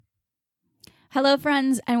Hello,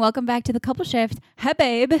 friends, and welcome back to The Couple Shift. Hi,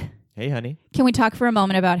 babe. Hey, honey. Can we talk for a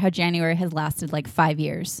moment about how January has lasted like 5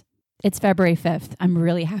 years? It's February 5th. I'm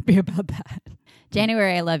really happy about that.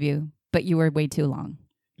 January, I love you, but you were way too long.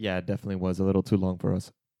 Yeah, it definitely was a little too long for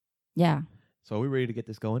us. Yeah. So are we ready to get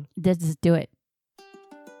this going? Let's do it.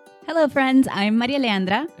 Hello, friends. I'm Maria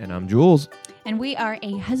Aleandra, And I'm Jules. and we are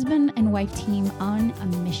a husband and wife team on a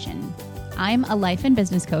mission. I'm a life and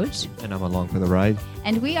business coach, And I'm along for the ride.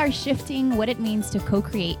 and we are shifting what it means to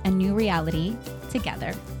co-create a new reality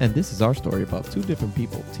together. And this is our story about two different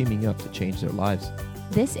people teaming up to change their lives.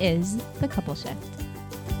 This is The Couple Shift.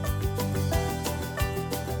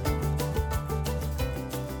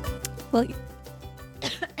 Well,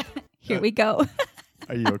 here we go.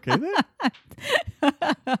 Are you okay there?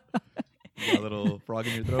 You got a little frog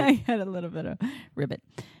in your throat? I had a little bit of ribbit.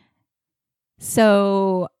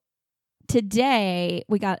 So today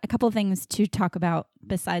we got a couple of things to talk about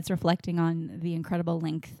besides reflecting on the incredible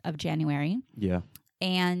length of January Yeah.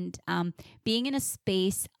 and being in a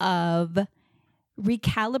space of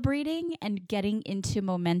recalibrating and getting into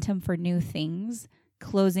momentum for new things,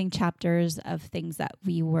 closing chapters of things that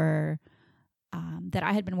we were, that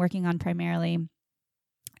I had been working on primarily.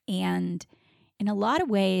 And in a lot of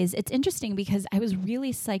ways, it's interesting because I was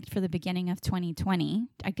really psyched for the beginning of 2020.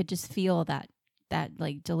 I could just feel that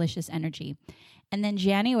like delicious energy. And then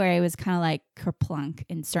January was kind of like kerplunk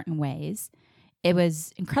in certain ways. It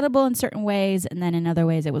was incredible in certain ways. And then in other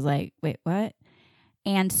ways, it was like, wait, what?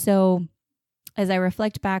 And so as I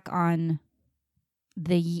reflect back on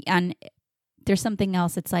there's something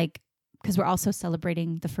else. It's like, because we're also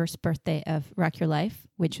celebrating the first birthday of Rock Your Life,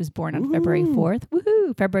 which was born on February 4th.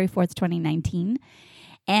 Woohoo! February 4th, 2019.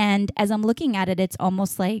 And as I'm looking at it, it's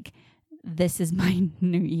almost like this is my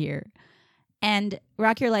new year. And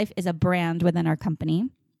Rock Your Life is a brand within our company.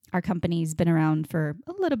 Our company's been around for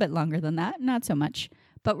a little bit longer than that, not so much.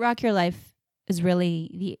 But Rock Your Life is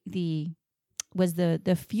really the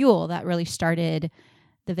fuel that really started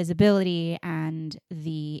the visibility and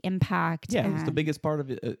the impact. Yeah, it was the biggest part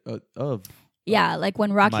of it. Like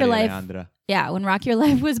when Rock Your Maria Life. Aleandra. Yeah, when Rock Your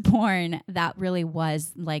Life was born, that really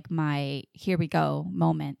was like my here we go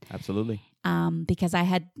moment. Absolutely. Because I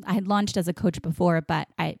had launched as a coach before, but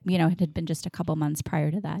it had been just a couple months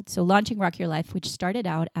prior to that. So launching Rock Your Life, which started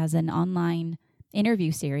out as an online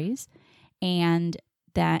interview series, and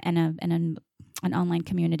an online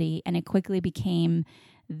community, and it quickly became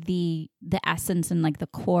the essence and like the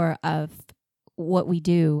core of what we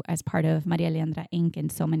do as part of Maria Aleandra Inc. in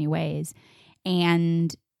so many ways.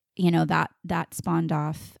 And that spawned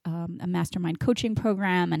off a mastermind coaching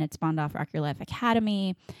program, and it spawned off Rock Your Life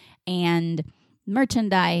Academy and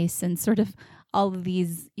merchandise and sort of all of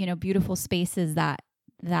these, beautiful spaces that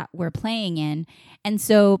we're playing in. And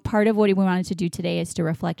so part of what we wanted to do today is to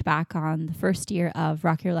reflect back on the first year of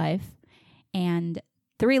Rock Your Life and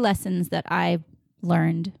 3 lessons that I've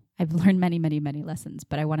learned. I've learned many, many, many lessons,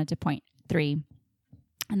 but I wanted to point 3.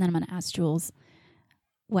 And then I'm going to ask Jules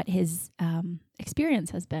what his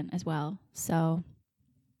experience has been as well. So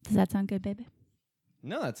does that sound good, baby?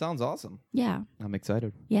 No, that sounds awesome. Yeah. I'm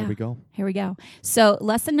excited. Yeah. Here we go. So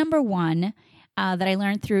lesson number 1 that I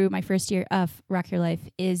learned through my first year of Rock Your Life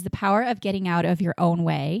is the power of getting out of your own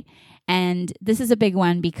way. And this is a big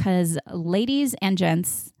one because ladies and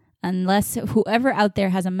gents, unless whoever out there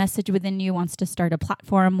has a message within you, wants to start a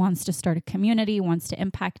platform, wants to start a community, wants to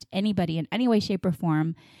impact anybody in any way, shape, or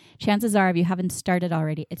form, chances are if you haven't started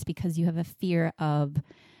already, it's because you have a fear of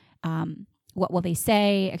what will they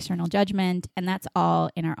say, external judgment, and that's all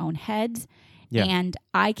in our own heads. Yeah. And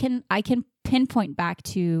I can pinpoint back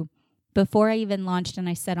to before I even launched, and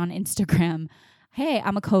I said on Instagram, hey,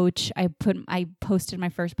 I'm a coach. I posted my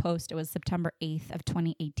first post. It was September 8th of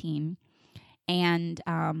 2018. And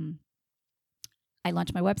I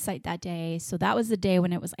launched my website that day. So that was the day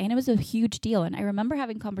when it was a huge deal. And I remember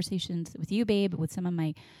having conversations with you, babe, with some of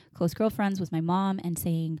my close girlfriends, with my mom, and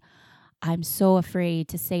saying, I'm so afraid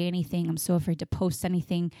to say anything. I'm so afraid to post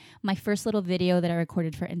anything. My first little video that I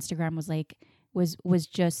recorded for Instagram was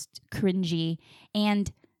just cringy.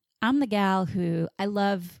 And I'm the gal who I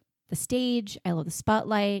love the stage. I love the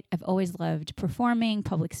spotlight. I've always loved performing,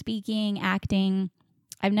 public speaking, acting.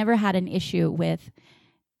 I've never had an issue with,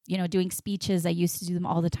 doing speeches. I used to do them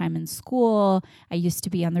all the time in school. I used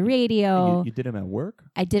to be on the radio. You did them at work?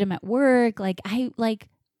 I did them at work.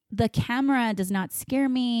 The camera does not scare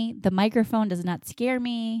me. The microphone does not scare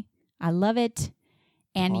me. I love it.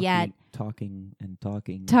 And yet talking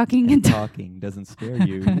doesn't scare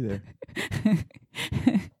you either.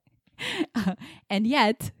 And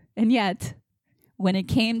yet, when it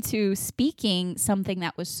came to speaking something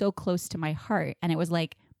that was so close to my heart, and it was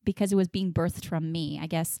like because it was being birthed from me. I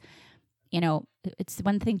guess, it's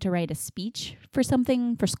one thing to write a speech for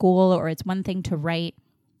something for school, or it's one thing to write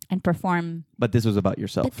and perform. But this was about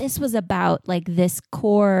yourself. But this was about like this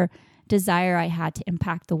core desire I had to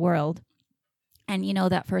impact the world. And,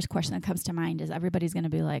 that first question that comes to mind is everybody's going to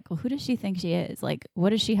be like, well, who does she think she is? Like, what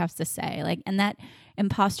does she have to say? Like, and that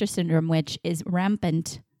imposter syndrome, which is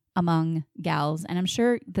rampant among gals, and I'm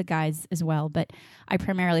sure the guys as well, but I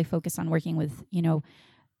primarily focus on working with,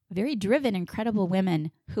 very driven, incredible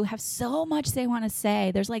women who have so much they want to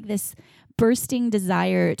say. There's like this bursting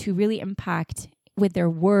desire to really impact with their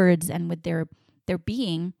words and with their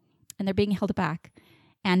being, and they're being held back.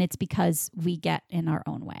 And it's because we get in our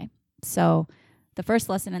own way. So the first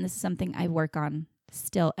lesson, and this is something I work on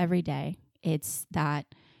still every day, it's that,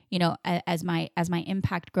 as my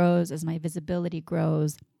impact grows, as my visibility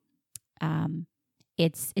grows,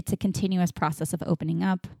 it's a continuous process of opening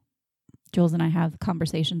up. Jules and I have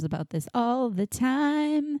conversations about this all the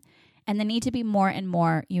time, and the need to be more and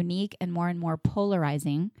more unique and more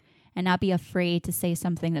polarizing, and not be afraid to say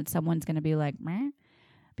something that someone's going to be like, meh,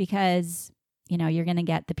 because, you're going to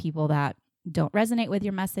get the people that don't resonate with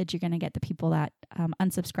your message. You're going to get the people that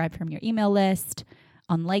unsubscribe from your email list,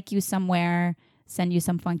 unlike you somewhere, send you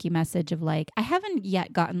some funky message of like, I haven't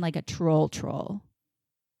yet gotten like a troll.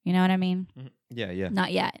 You know what I mean? Yeah.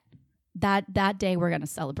 Not yet. That day we're going to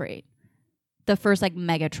celebrate the first like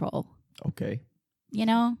mega troll. Okay.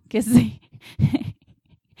 Because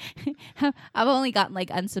I've only gotten like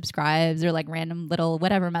unsubscribes or like random little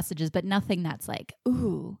whatever messages, but nothing that's like,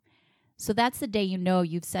 ooh. So that's the day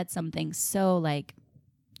you've said something so like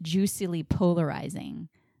juicily polarizing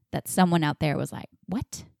that someone out there was like,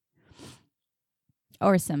 what?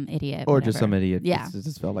 Or some idiot. Or whatever. just some idiot. Yeah. It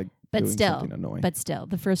just felt like but doing still, something annoying. But still,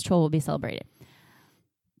 the first troll will be celebrated.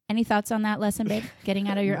 Any thoughts on that lesson, babe? Getting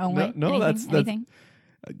out of your own way? No, anything?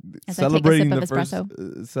 As celebrating I the take a sip of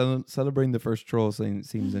first celebrating the first troll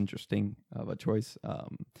seems interesting of a choice.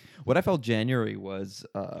 What I felt January was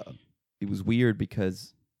it was weird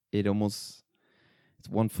because it's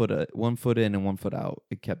 1 foot in and 1 foot out.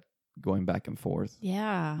 It kept going back and forth.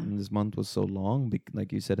 Yeah. And this month was so long,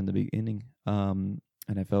 like you said in the beginning.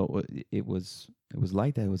 And I felt it was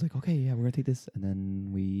like that. It was like, okay, yeah, we're gonna take this, and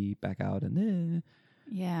then we back out, and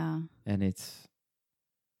yeah. And it's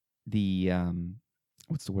the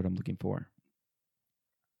what's the word I'm looking for?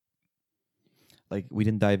 Like we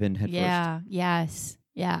didn't dive in head first. Yeah. Yes.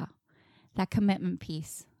 Yeah. That commitment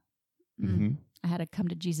piece. Mm-hmm. I had a come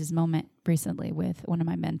to Jesus moment recently with one of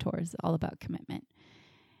my mentors, all about commitment.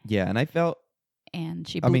 Yeah, and I felt. And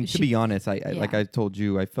to be honest, I like I told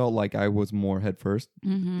you, I felt like I was more head first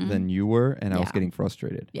than you were, and I was getting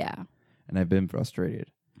frustrated. Yeah. And I've been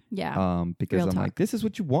frustrated. Yeah. Because Real I'm talk. like, this is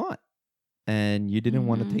what you want, and you didn't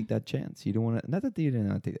want to take that chance. You don't want to. Not that you didn't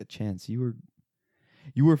want to take that chance. You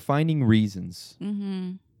were finding reasons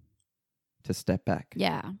to step back.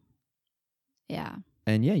 Yeah. Yeah.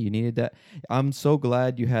 And yeah, you needed that. I'm so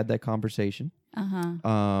glad you had that conversation.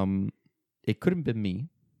 It couldn't have been me.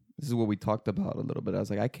 This is what we talked about a little bit. I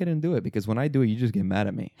was like, I couldn't do it because when I do it, you just get mad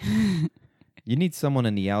at me. You need someone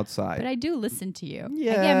on the outside. But I do listen to you.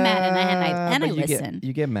 Yeah, I get mad and I listen.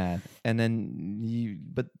 You get mad. And then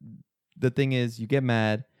but the thing is, you get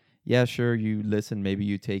mad. Yeah, sure, you listen. Maybe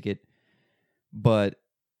you take it. But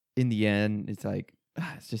in the end, it's like,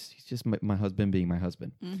 he's just my husband being my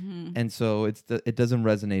husband. And so it doesn't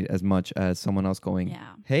resonate as much as someone else going,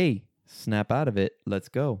 hey, snap out of it. Let's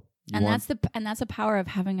go. That's the power of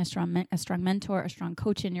having a strong mentor, a strong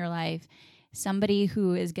coach in your life, somebody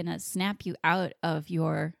who is gonna snap you out of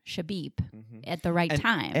your shabib at the right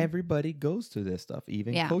time. Everybody goes through this stuff,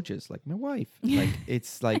 even coaches, like my wife. Like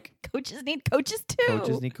it's like coaches need coaches too.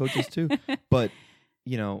 Coaches need coaches too. But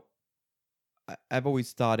I've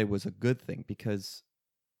always thought it was a good thing because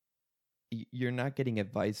you're not getting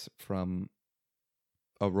advice from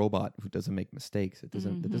a robot who doesn't make mistakes. It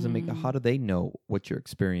doesn't make. How do they know what you're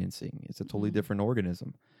experiencing? It's a totally different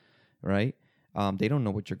organism, right? They don't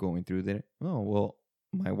know what you're going through.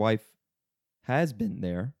 My wife has been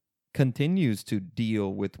there, continues to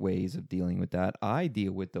deal with ways of dealing with that. I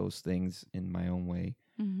deal with those things in my own way.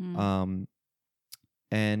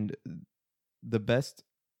 And the best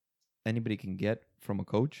anybody can get from a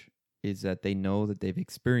coach is that they know that they've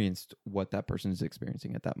experienced what that person is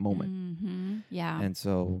experiencing at that moment. Yeah. And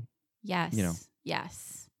so, yes.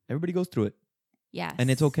 Yes. Everybody goes through it. Yes. And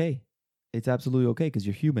it's okay. It's absolutely okay because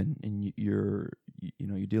you're human and you're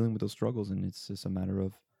dealing with those struggles, and it's just a matter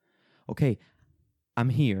of, okay, I'm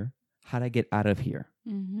here. How do I get out of here?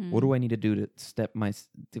 What do I need to do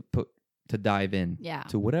to to dive in Yeah.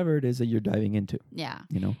 to whatever it is that you're diving into, Yeah.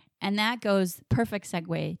 you know? And that goes perfect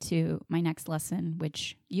segue to my next lesson,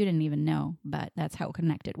 which you didn't even know, but that's how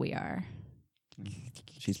connected we are.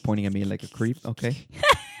 She's pointing at me like a creep. Okay.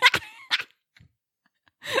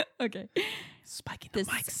 Okay. Spiking the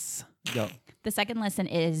mics. Go. The second lesson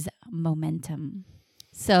is momentum.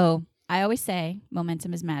 So I always say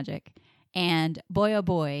momentum is magic. And boy, oh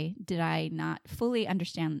boy, did I not fully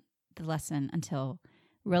understand the lesson until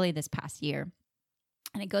really this past year.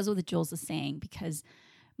 And it goes with what Jules is saying, because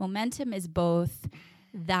momentum is both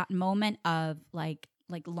that moment of like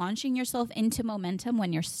launching yourself into momentum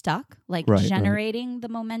when you're stuck, like generating the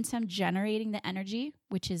momentum, generating the energy,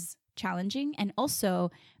 which is challenging, and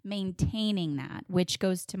also maintaining that, which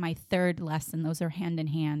goes to my third lesson. Those are hand in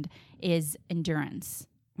hand, is endurance.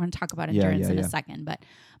 We're going to talk about endurance in a second, but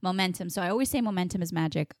momentum. So I always say momentum is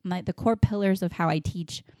magic. The core pillars of how I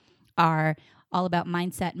teach are all about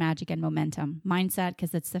mindset, magic, and momentum. Mindset,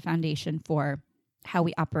 because it's the foundation for how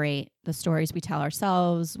we operate, the stories we tell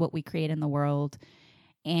ourselves, what we create in the world.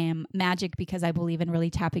 And magic, because I believe in really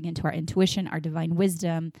tapping into our intuition, our divine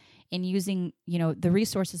wisdom, and using, the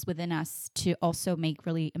resources within us to also make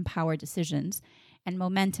really empowered decisions. And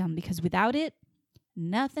momentum, because without it,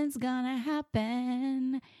 nothing's gonna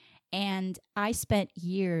happen. And I spent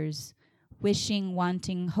years wishing,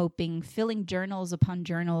 wanting, hoping, filling journals upon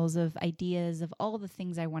journals of ideas of all the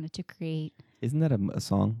things I wanted to create. Isn't that a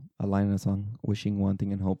song? A line in a song? Wishing,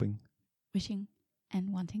 wanting, and hoping. Wishing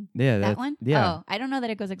and wanting. Yeah, that one. Yeah. Oh, I don't know that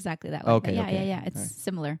it goes exactly that way. Okay. Yeah. It's right.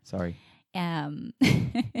 similar. Sorry.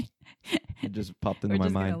 It just popped into We're my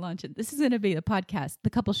just mind. gonna launch it. This is gonna be the podcast, The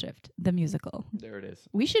Couple Shift, the musical. There it is.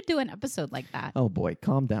 We should do an episode like that. Oh boy,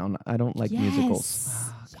 calm down. I don't like musicals.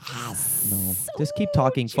 Yes. No. Just keep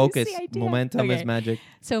talking. Focus. Idea. Momentum is magic.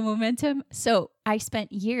 So momentum. So I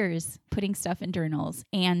spent years putting stuff in journals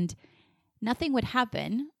and nothing would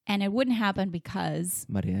happen. And it wouldn't happen because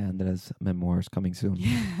Maria Aleandra's memoirs coming soon.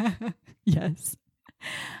 Yes.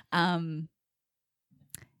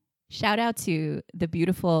 Shout out to the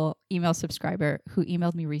beautiful email subscriber who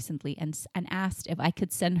emailed me recently and asked if I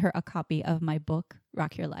could send her a copy of my book,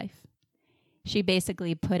 Rock Your Life. She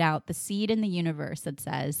basically put out the seed in the universe that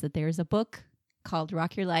says that there's a book called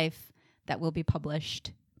Rock Your Life that will be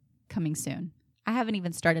published coming soon. I haven't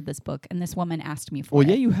even started this book, and this woman asked me for it. Well,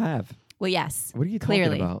 yeah, you have. Well, yes. What are you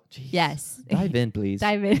clearly. talking about? Jeez. Yes. Dive in, please.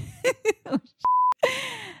 Dive in. Oh,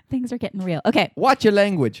 things are getting real. Okay. Watch your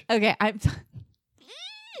language. Okay.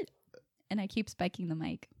 And I keep spiking the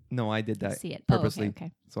mic. No, I did that See it purposely. Oh,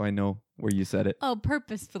 okay. So I know where you said it. Oh,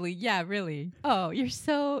 purposefully. Yeah, really. Oh, you're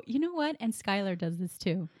so, you know what? And Skylar does this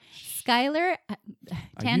too. Skylar,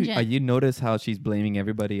 tangent. You notice how she's blaming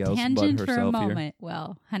everybody else tangent but herself for a here? moment.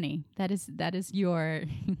 Well, honey, that is your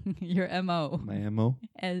your MO. My MO?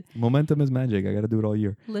 Momentum is magic. I got to do it all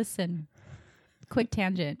year. Listen, quick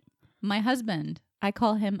tangent. My husband, I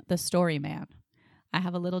call him the story man. I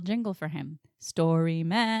have a little jingle for him. Story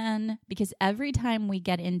man. Because every time we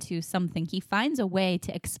get into something, he finds a way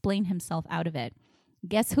to explain himself out of it.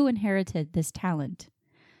 Guess who inherited this talent?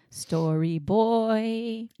 Story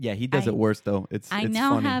boy. Yeah, he does it worse though. It's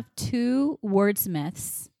now funny. have two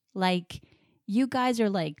wordsmiths. Like, you guys are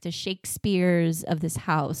like the Shakespeares of this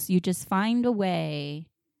house. You just find a way.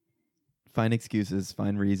 Find excuses,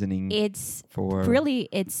 find reasoning. It's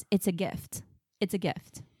a gift. It's a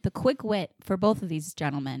gift. The quick wit for both of these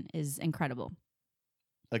gentlemen is incredible.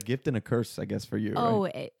 A gift and a curse, I guess, for you. Oh,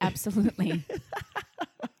 right? Absolutely.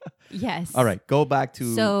 Yes. All right, go back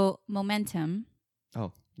to... So, momentum.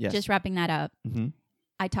 Oh, yes. Just wrapping that up. Mm-hmm.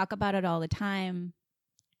 I talk about it all the time.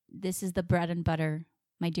 This is the bread and butter,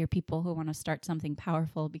 my dear people who want to start something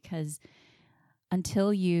powerful, because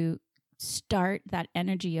until you start that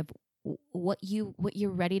energy of what you're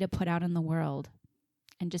ready to put out in the world,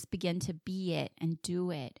 and just begin to be it and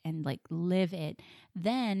do it and like live it,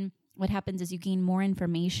 then what happens is you gain more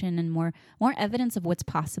information and more evidence of what's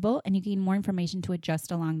possible, and you gain more information to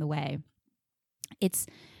adjust along the way. It's,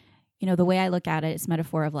 the way I look at it, it's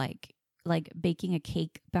metaphor of like baking a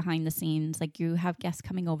cake behind the scenes. Like, you have guests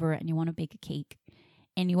coming over and you want to bake a cake,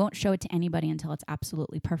 and you won't show it to anybody until it's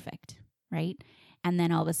absolutely perfect, right? And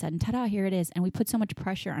then all of a sudden, ta-da, here it is. And we put so much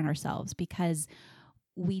pressure on ourselves because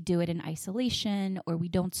we do it in isolation, or we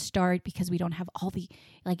don't start because we don't have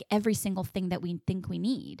every single thing that we think we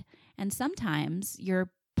need. And sometimes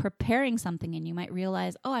you're preparing something and you might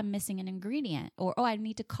realize, oh, I'm missing an ingredient, or, oh, I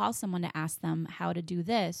need to call someone to ask them how to do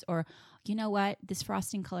this, or, you know what, this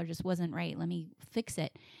frosting color just wasn't right. Let me fix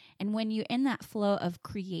it. And when you're in that flow of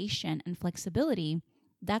creation and flexibility,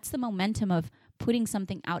 that's the momentum of putting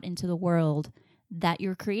something out into the world that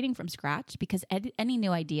you're creating from scratch, because any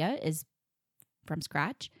new idea is from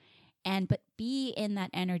scratch, but be in that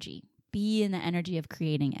energy. Be in the energy of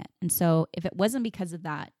creating it. And so if it wasn't because of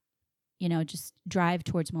that, just drive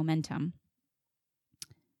towards momentum,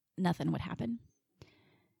 nothing would happen.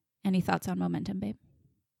 Any thoughts on momentum, babe?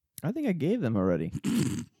 I think I gave them already.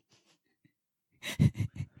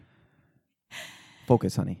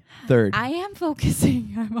 Focus, honey. Third. I am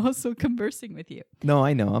focusing. I'm also conversing with you. No,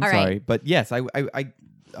 I know. I'm All sorry. right. But yes, I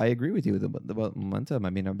agree with you about momentum. I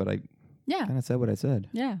mean, but I kind of said what I said.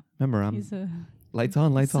 Yeah. Remember, He's lights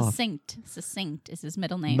on, lights off. Succinct is his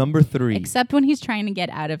middle name. Number 3. Except when he's trying to get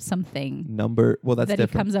out of something. That's that different. He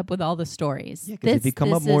comes up with all the stories. Yeah, because if you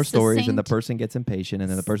come up more stories succinct. and the person gets impatient and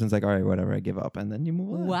then the person's like, all right, whatever, I give up. And then you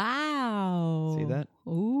move on. Wow. See that?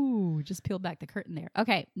 Ooh, just peeled back the curtain there.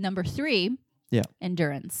 Okay, number 3. Yeah.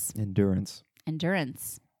 Endurance.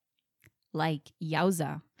 Like,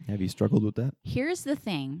 yowza. Have you struggled with that? Here's the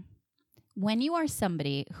thing. When you are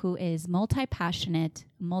somebody who is multi-passionate,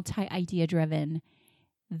 multi-idea driven,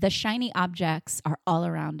 the shiny objects are all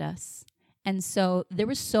around us. And so there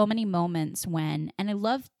were so many moments when, and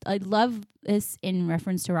I love this in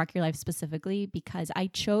reference to Rock Your Life specifically, because I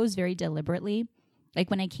chose very deliberately, like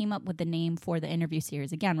when I came up with the name for the interview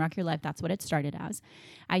series, again, Rock Your Life, that's what it started as.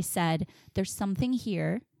 I said, there's something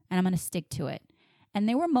here and I'm going to stick to it. And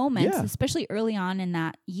there were moments, especially early on in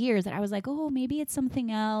that year, that I was like, oh, maybe it's something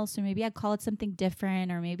else, or maybe I'd call it something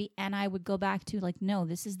different, or maybe, and I would go back to like, no,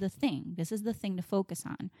 this is the thing. This is the thing to focus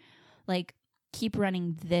on. Like, keep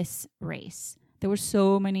running this race. There were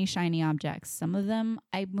so many shiny objects. Some of them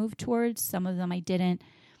I moved towards, some of them I didn't.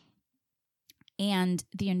 And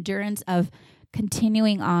the endurance of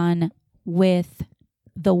continuing on with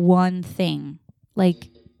the one thing,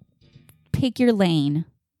 like, pick your lane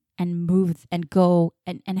and move and go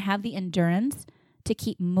and have the endurance to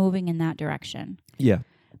keep moving in that direction. Yeah.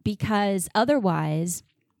 Because otherwise,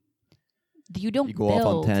 you go off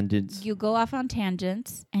on tangents. You go off on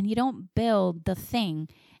tangents and you don't build the thing.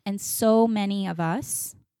 And so many of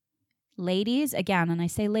us, ladies, again, and I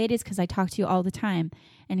say ladies because I talk to you all the time,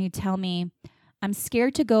 and you tell me, I'm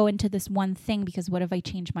scared to go into this one thing because what if I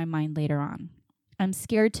change my mind later on? I'm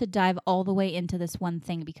scared to dive all the way into this one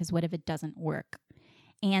thing because what if it doesn't work?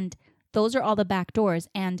 And those are all the back doors.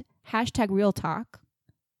 And #real talk,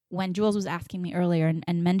 when Jules was asking me earlier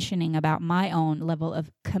and mentioning about my own level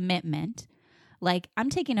of commitment, like,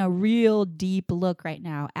 I'm taking a real deep look right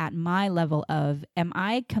now at my level of, am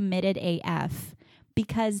I committed AF?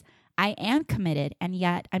 Because I am committed, and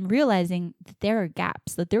yet I'm realizing that there are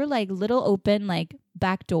gaps, that there are like little open like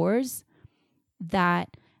back doors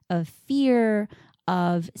that of fear,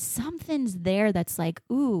 of something's there that's like,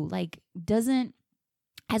 ooh, like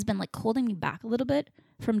has been like holding me back a little bit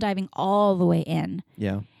from diving all the way in.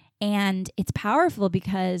 Yeah. And it's powerful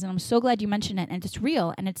because, and I'm so glad you mentioned it, and it's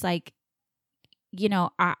real. And it's like, I'm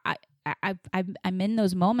in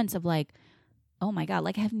those moments of like, oh my God,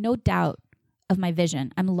 like I have no doubt of my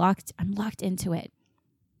vision. I'm locked into it,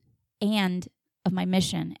 and of my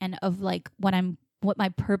mission, and of like what my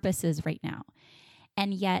purpose is right now.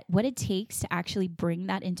 And yet what it takes to actually bring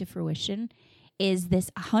that into fruition is this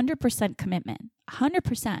 100% commitment,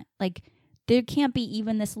 100%. Like, there can't be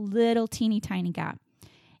even this little teeny tiny gap.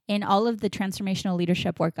 In all of the transformational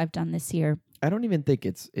leadership work I've done this year, I don't even think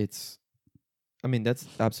it's I mean, that's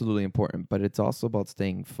absolutely important, but it's also about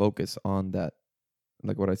staying focused on that,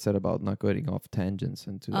 like what I said about not going off tangents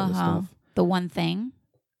into other stuff. The one thing,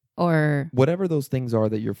 or whatever those things are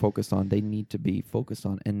that you're focused on, they need to be focused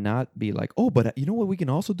on and not be like, oh, but you know what we can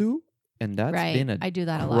also do? And that's been I do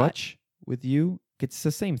that a crutch lot with you. It's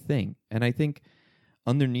the same thing. And I think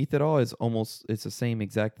underneath it all is it's the same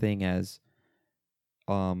exact thing as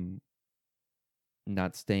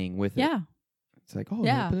not staying with it. Yeah. It's like, oh,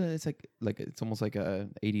 yeah. It's like it's almost like a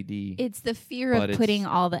ADD. It's the fear of putting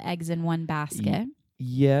all the eggs in one basket.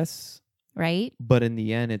 Yes. Right? But in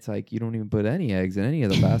the end, it's like you don't even put any eggs in any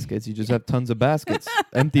of the baskets. You just have tons of baskets,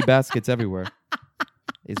 empty baskets everywhere,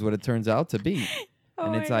 is what it turns out to be.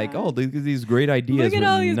 And it's like, God. Oh, these great ideas with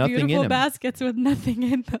nothing in them. Look at all these beautiful baskets with nothing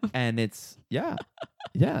in them. And it's, yeah,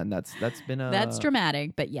 and that's been a... That's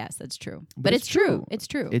dramatic, but yes, that's true. But it's true. It's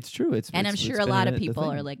true. It's true. And I'm sure a lot of people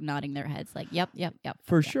are like nodding their heads like, yep.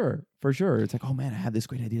 For sure. It's like, oh man, I have this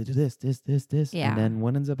great idea to do this. Yeah. And then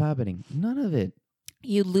what ends up happening? None of it.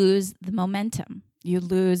 You lose the momentum. You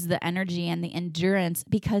lose the energy and the endurance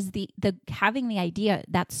because the having the idea,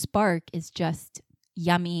 that spark is just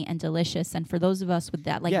yummy and delicious. And for those of us with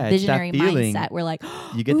that visionary mindset, we're like,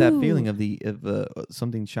 you get that feeling of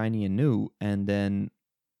something shiny and new, and then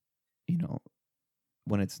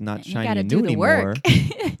not You shiny gotta and do new the anymore, work.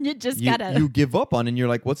 You just you gotta. you give up on it and you're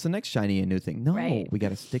like, what's the next shiny and new thing? No, Right. we got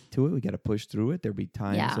to stick to it. We got to push through it. There'll be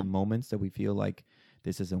times Yeah. and moments that we feel like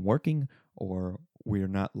this isn't working or we're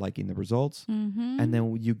not liking the results. Mm-hmm. And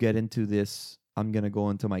then you get into this, I'm going to go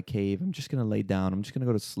into my cave. I'm just going to lay down. I'm just going to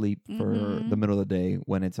go to sleep for the middle of the day,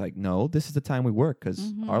 when it's like, no, this is the time we work,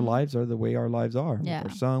 because our lives are the way our lives are. Yeah.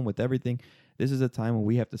 With our son, with everything. This is a time when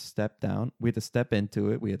we have to step down. We have to step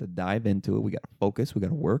into it. We have to dive into it. We got to focus. We got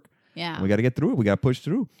to work. Yeah. We got to get through it. We got to push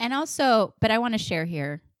through. And also, but I want to share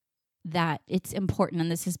here that it's important, and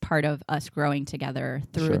this is part of us growing together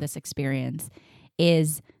through Sure. this experience,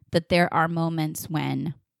 is that there are moments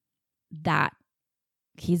when that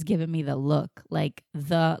he's given me the look,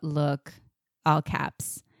 all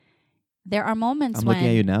caps. There are moments I'm when looking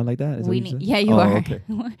at you now like that. Is that what you said? yeah, you Oh, are. Okay.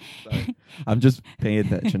 Sorry. I'm just paying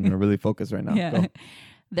attention and really focused right now. Yeah. Go.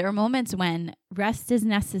 There are moments when rest is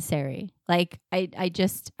necessary. Like I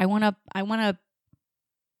want to.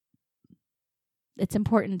 It's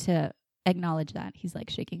important to acknowledge that. He's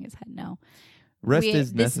like shaking his head no. Rest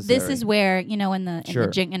is necessary. This is where, in Sure.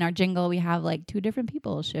 in our jingle, we have like two different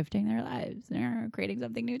people shifting their lives. They're creating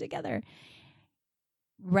something new together.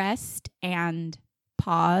 Rest and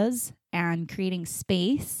pause and creating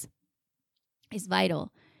space is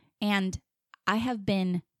vital. And I have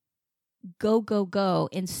been go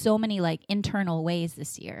in so many like internal ways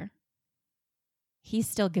this year. He's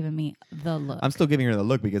still giving me the look. I'm still giving her the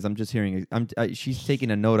look because I'm just hearing. She's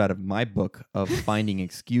taking a note out of my book of finding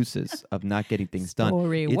excuses of not getting things done.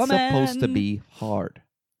 It's supposed to be hard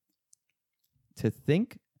to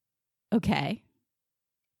think. Okay.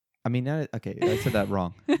 I mean, okay, I said that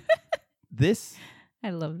wrong. This.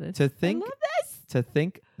 I love this. To think. I love this. To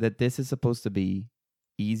think that this is supposed to be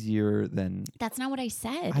easier than. That's not what I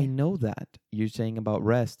said. I know that you're saying about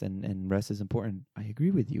rest and rest is important. I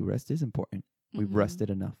agree with you. Rest is important. We've rested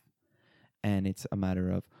enough. And it's a matter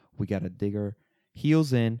of we got to dig our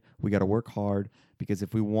heels in. We got to work hard, because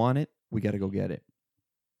if we want it, we got to go get it.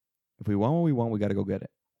 If we want what we want, we got to go get it.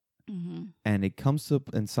 Mm-hmm. And it comes to,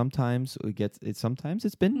 and sometimes it gets, sometimes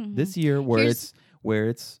it's been this year where it's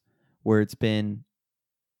been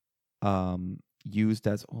used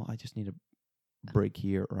as, oh, I just need a break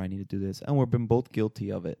here, or I need to do this. And we've been both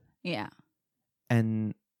guilty of it. Yeah.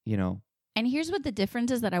 And, And here's what the difference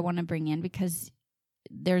is that I want to bring in, because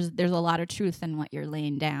there's a lot of truth in what you're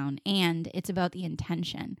laying down, and it's about the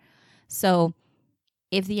intention. So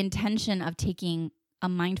if the intention of taking a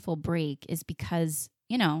mindful break is because,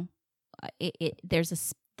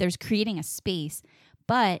 there's creating a space,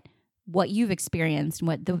 but what you've experienced,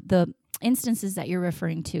 what the instances that you're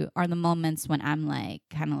referring to are the moments when I'm like,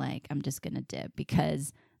 kind of like, I'm just going to dip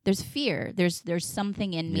because there's fear. There's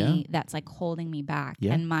something in me that's like holding me back.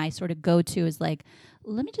 Yeah. And my sort of go-to is like,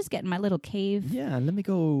 let me just get in my little cave. Yeah, let me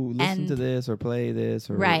go listen to this or play this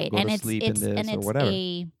or right. go to sleep in this or whatever.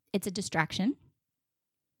 It's a distraction.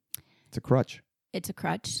 It's a crutch. It's a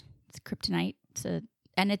crutch. It's a kryptonite.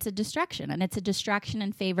 And it's a distraction. And it's a distraction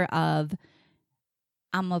in favor of,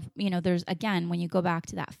 there's, again, when you go back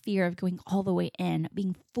to that fear of going all the way in,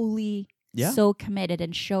 being fully so committed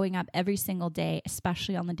and showing up every single day,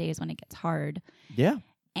 especially on the days when it gets hard. Yeah.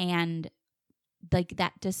 And like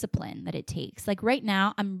that discipline that it takes. Like right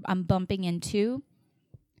now, I'm bumping into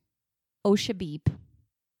OSHA beep.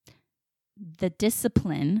 The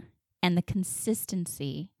discipline and the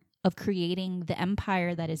consistency of creating the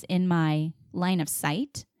empire that is in my line of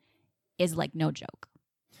sight is like no joke.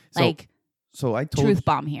 So I told truth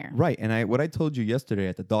bomb here. Right. And what I told you yesterday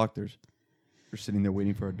at the doctor's, we're sitting there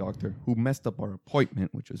waiting for a doctor who messed up our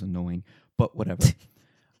appointment, which was annoying, but whatever.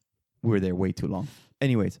 We were there way too long.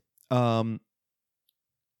 Anyways,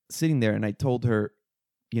 sitting there, and I told her,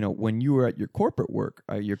 when you were at your corporate work,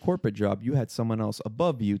 your corporate job, you had someone else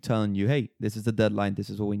above you telling you, hey, this is the deadline, this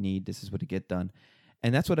is what we need, this is what to get done.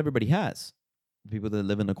 And that's what everybody has. People that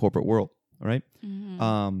live in the corporate world, right?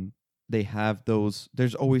 Mm-hmm. They have those,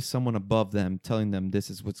 there's always someone above them telling them this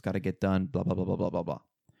is what's got to get done, blah, blah, blah, blah, blah, blah, blah.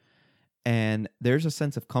 And there's a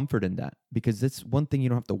sense of comfort in that, because it's one thing you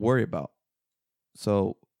don't have to worry about.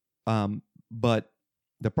 So, but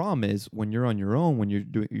the problem is when you're on your own, when you're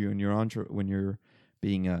when you're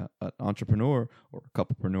being an entrepreneur or a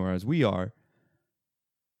couplepreneur as we are,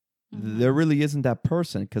 there really isn't that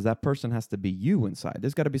person, because that person has to be you inside.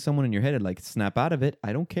 There's got to be someone in your head that like, snap out of it.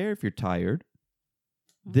 I don't care if you're tired.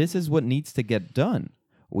 This is what needs to get done.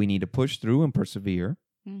 We need to push through and persevere.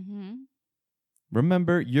 Mm-hmm.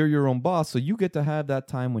 Remember, you're your own boss, so you get to have that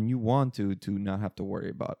time when you want to not have to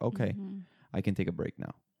worry about, okay, I can take a break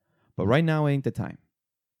now. But right now ain't the time.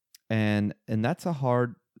 And that's a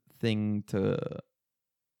hard thing to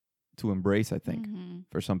to embrace, I think, Mm-hmm.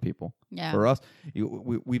 for some people. Yeah. For us,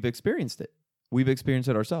 we've experienced it. We've experienced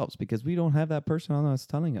it ourselves because we don't have that person on us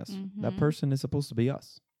telling us. That person is supposed to be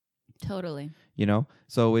us. Totally. You know?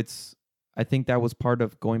 So I think that was part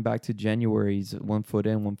of going back to January's 1 foot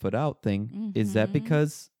in, 1 foot out thing. Is that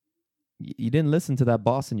because you didn't listen to that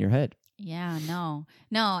boss in your head? Yeah, no,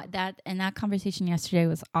 that conversation yesterday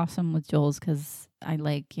was awesome with Jules because I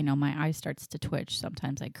my eye starts to twitch.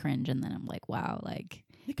 Sometimes I cringe and then I'm like, wow, like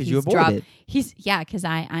because you avoid it. Because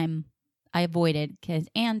I avoided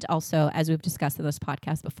and also as we've discussed in this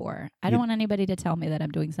podcast before, I don't want anybody to tell me that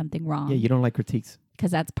I'm doing something wrong. Yeah, you don't like critiques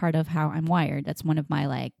because that's part of how I'm wired. That's one of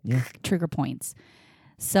my trigger points.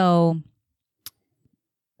 So,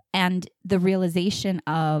 and the realization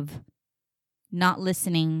of not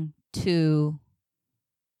listening to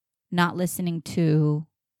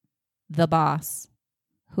the boss,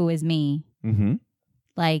 who is me. Mm-hmm.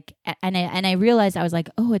 And I realized I was like,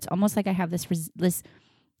 oh, it's almost like I have this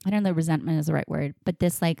I don't know, resentment is the right word, but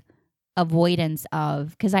this like avoidance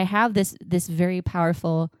of, because I have this very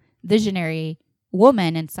powerful visionary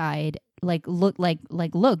woman inside, look,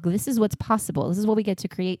 this is what's possible. This is what we get to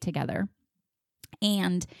create together.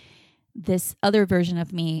 And this other version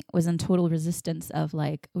of me was in total resistance of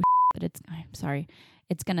like, oh, but I'm sorry,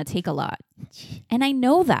 it's going to take a lot. And I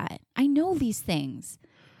know that. I know these things.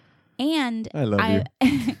 And I love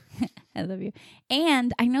you. I love you.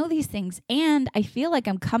 And I know these things. And I feel like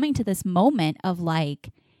I'm coming to this moment of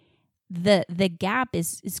like the gap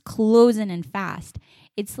is closing in fast.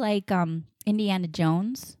 It's like Indiana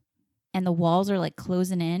Jones and the walls are like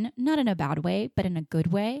closing in, not in a bad way, but in a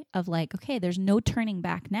good way of like, okay, there's no turning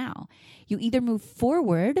back now. You either move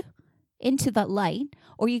forward into that light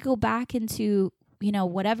or you go back into,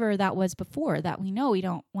 whatever that was before that we know we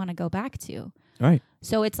don't want to go back to. Right.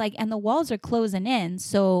 So it's like, and the walls are closing in.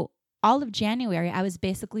 So all of January, I was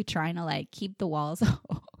basically trying to like keep the walls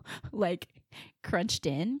like crunched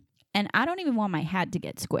in. And I don't even want my hat to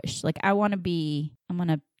get squished. Like I'm going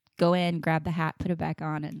to go in, grab the hat, put it back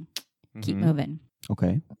on and keep moving.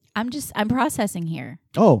 Okay. I'm processing here.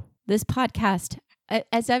 Oh. This podcast,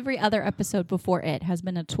 as every other episode before it, has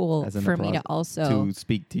been a tool for me to also to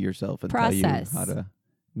speak to yourself and process. Tell you how to,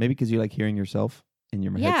 maybe because you like hearing yourself in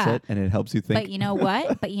your headset and it helps you think. But you know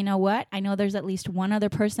what? I know there's at least one other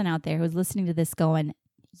person out there who's listening to this going,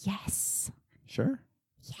 yes. Sure.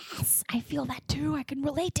 Yes, I feel that too. I can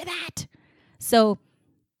relate to that. So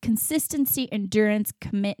consistency, endurance,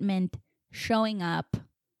 commitment, showing up,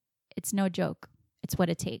 it's no joke. It's what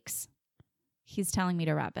it takes. He's telling me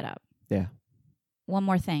to wrap it up. Yeah. One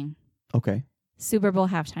more thing. Okay. Super Bowl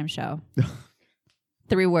halftime show.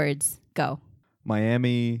 3 words. Go.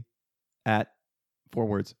 Miami at 4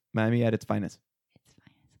 words. Miami at its finest. Its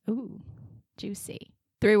finest. Ooh, juicy.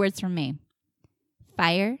 3 words from me.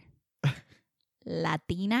 Fire.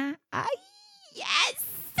 Latina. Yes.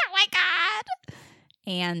 Oh my God.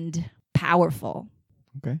 And powerful.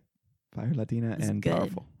 Okay. Fire, Latina, and good.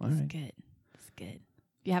 Powerful. All right. Good. It's good.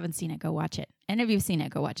 If you haven't seen it, go watch it. And if you've seen it,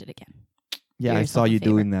 go watch it again. Yeah, I saw you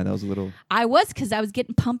doing that. That was a little... I was, because I was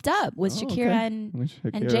getting pumped up with Shakira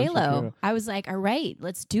okay. and J-Lo. I was like, all right,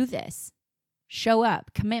 let's do this. Show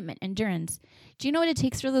up, commitment, endurance. Do you know what it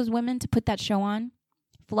takes for those women to put that show on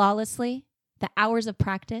flawlessly? The hours of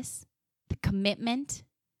practice, the commitment.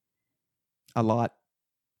 A lot.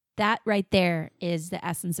 That right there is the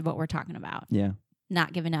essence of what we're talking about. Yeah.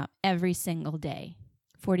 Not giving up every single day.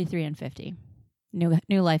 43 and 50.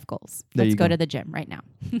 New life goals. There Let's go to the gym right now.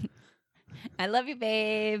 I love you,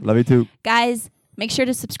 babe. Love you too. Guys, make sure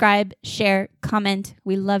to subscribe, share, comment.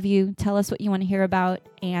 We love you. Tell us what you want to hear about.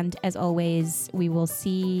 And as always, we will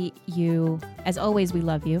see you. As always, we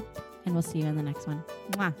love you. And we'll see you in the next one.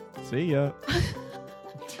 Mwah. See ya.